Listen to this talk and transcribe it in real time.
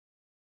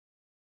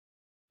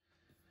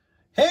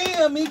Hey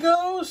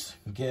amigos,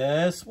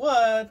 guess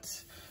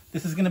what?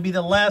 This is going to be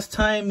the last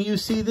time you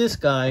see this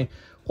guy.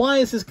 Why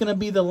is this going to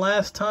be the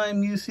last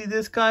time you see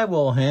this guy?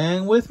 Well,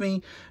 hang with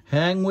me,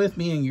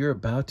 and you're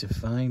about to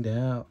find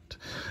out.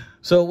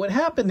 So what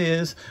happened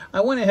is, I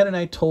went ahead and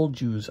I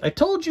told yous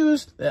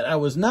that I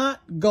was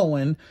not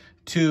going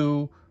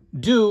to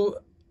do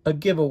a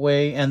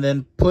giveaway and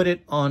then put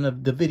it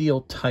on the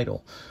video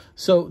title.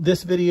 So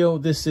this video,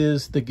 this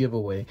is the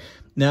giveaway.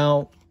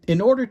 Now, in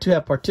order to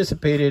have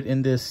participated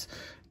in this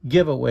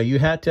giveaway, you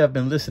had to have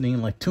been listening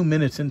like 2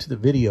 minutes into the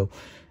video.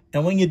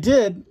 And when you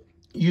did,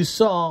 you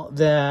saw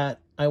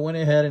that I went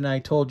ahead and I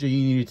told you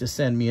needed to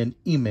send me an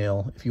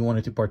email if you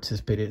wanted to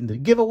participate in the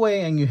giveaway,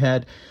 and you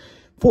had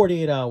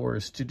 48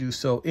 hours to do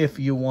so if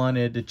you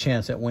wanted a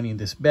chance at winning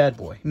this bad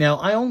boy. Now,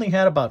 I only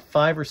had about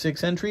 5 or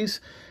 6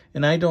 entries,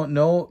 and I don't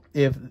know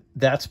if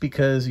that's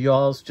because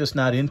y'all's just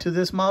not into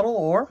this model,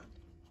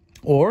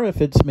 or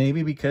if it's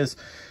maybe because,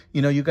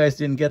 you know, you guys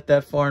didn't get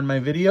that far in my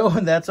video,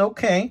 and that's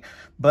okay.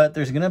 But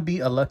there's going to be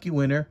a lucky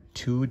winner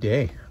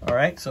today. All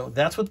right, so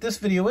that's what this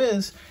video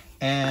is.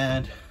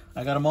 And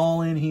I got them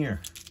all in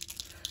here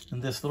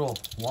in this little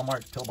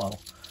Walmart pill bottle.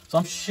 So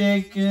I'm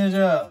shaking it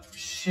up,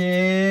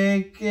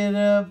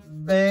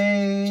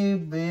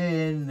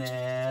 baby,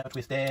 now.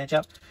 Twist and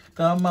shout.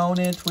 Come on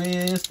and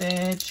twist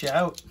and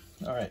shout.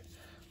 All right,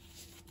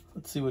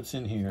 let's see what's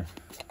in here.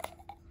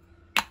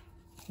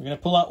 We're going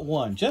to pull out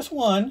one, just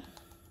one.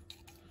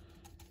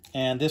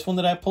 And this one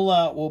that I pull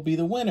out will be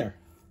the winner.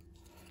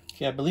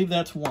 Okay, I believe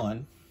that's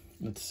one.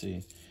 Let's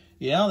see.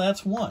 Yeah,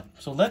 that's one.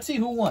 So let's see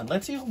who won.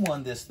 Let's see who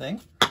won this thing.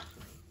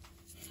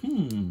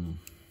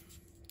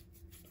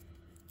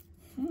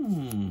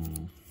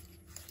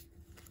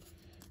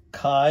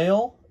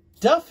 Kyle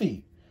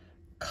Duffy.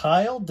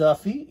 Kyle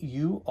Duffy,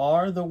 you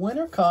are the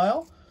winner,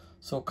 Kyle.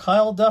 So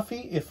Kyle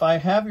Duffy, if I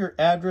have your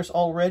address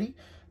already,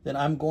 then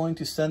I'm going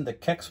to send the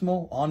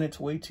Kexmo on its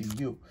way to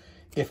you.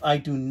 If I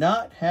do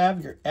not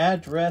have your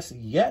address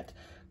yet,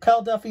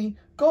 Kyle Duffy,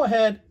 go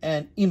ahead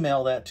and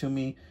email that to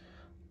me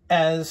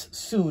as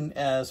soon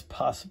as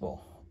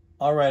possible.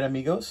 All right,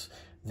 amigos,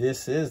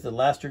 this is the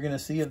last you're going to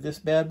see of this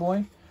bad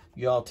boy.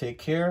 Y'all take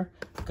care.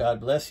 God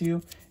bless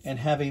you, and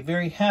have a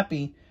very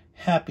happy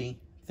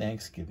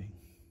Thanksgiving.